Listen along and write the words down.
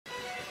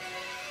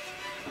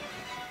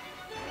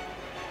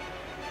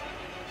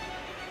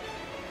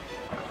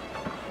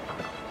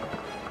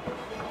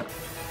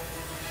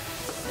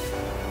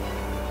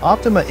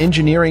Optima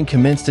Engineering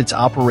commenced its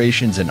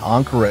operations in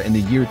Ankara in the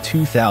year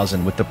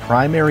 2000 with the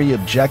primary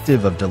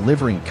objective of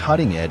delivering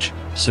cutting-edge,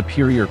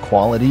 superior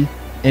quality,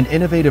 and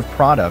innovative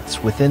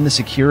products within the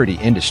security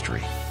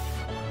industry.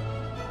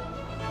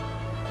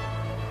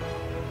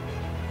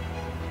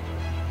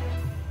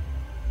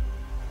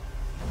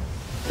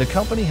 The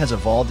company has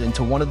evolved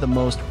into one of the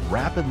most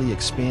rapidly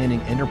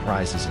expanding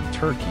enterprises in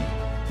Turkey,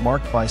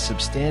 marked by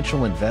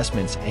substantial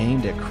investments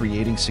aimed at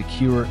creating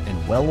secure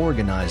and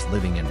well-organized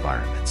living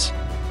environments.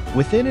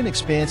 Within an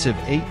expansive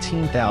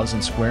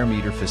 18,000 square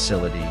meter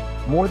facility,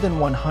 more than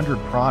 100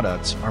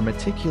 products are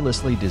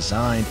meticulously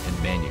designed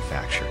and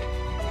manufactured.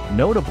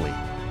 Notably,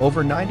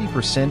 over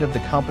 90% of the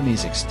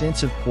company's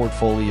extensive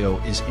portfolio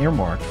is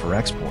earmarked for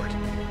export.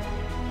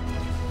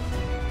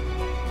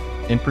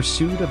 In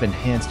pursuit of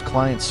enhanced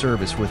client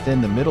service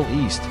within the Middle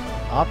East,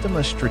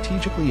 Optima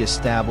strategically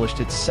established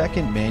its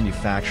second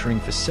manufacturing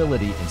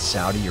facility in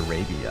Saudi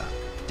Arabia,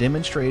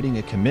 demonstrating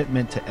a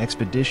commitment to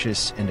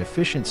expeditious and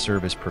efficient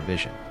service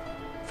provision.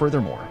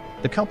 Furthermore,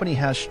 the company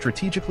has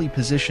strategically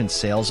positioned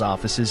sales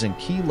offices in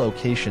key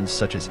locations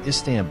such as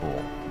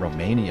Istanbul,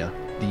 Romania,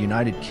 the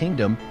United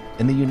Kingdom,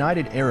 and the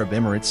United Arab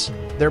Emirates,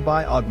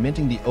 thereby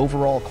augmenting the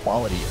overall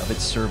quality of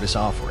its service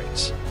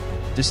offerings.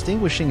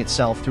 Distinguishing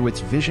itself through its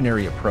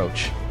visionary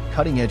approach,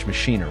 cutting-edge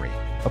machinery,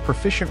 a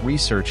proficient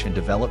research and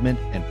development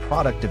and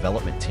product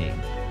development team,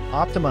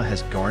 Optima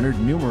has garnered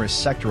numerous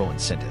sectoral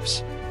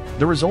incentives.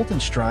 The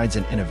resultant strides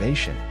in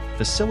innovation,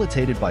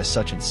 facilitated by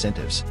such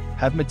incentives,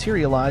 have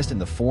materialized in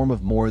the form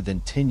of more than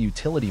 10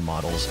 utility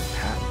models and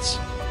patents.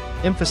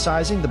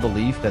 Emphasizing the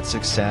belief that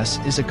success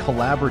is a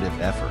collaborative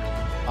effort,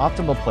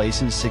 Optima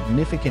places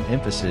significant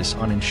emphasis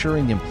on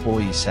ensuring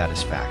employee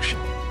satisfaction.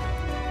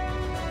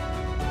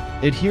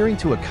 Adhering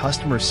to a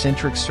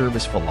customer-centric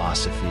service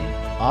philosophy,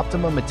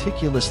 Optima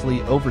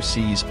meticulously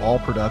oversees all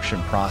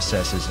production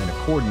processes in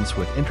accordance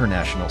with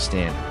international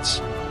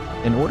standards.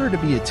 In order to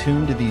be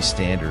attuned to these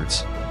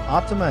standards,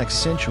 Optima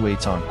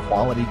accentuates on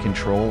quality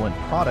control and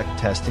product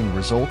testing,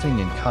 resulting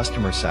in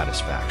customer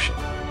satisfaction.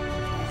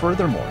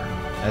 Furthermore,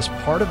 as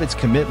part of its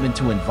commitment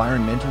to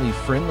environmentally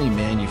friendly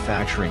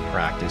manufacturing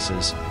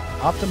practices,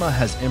 Optima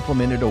has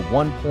implemented a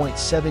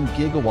 1.7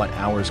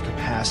 gigawatt-hours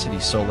capacity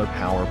solar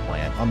power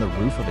plant on the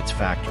roof of its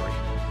factory,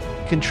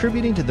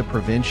 contributing to the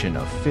prevention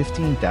of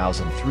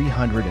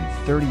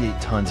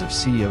 15,338 tons of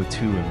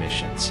CO2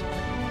 emissions.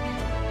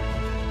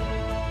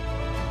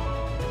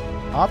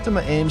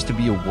 Optima aims to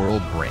be a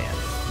world brand,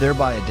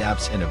 thereby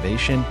adapts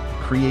innovation,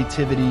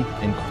 creativity,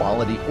 and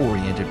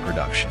quality-oriented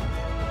production.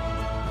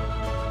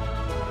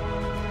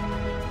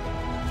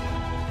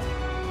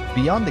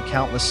 Beyond the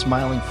countless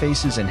smiling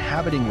faces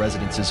inhabiting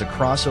residences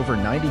across over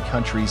 90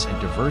 countries and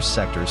diverse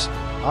sectors,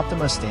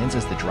 Optima stands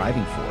as the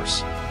driving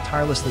force,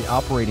 tirelessly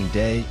operating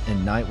day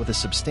and night with a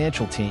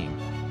substantial team,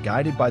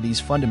 guided by these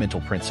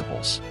fundamental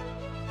principles.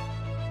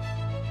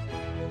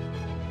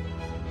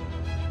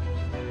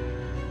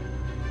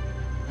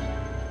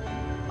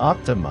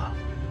 Optima,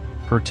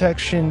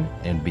 protection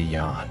and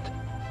beyond.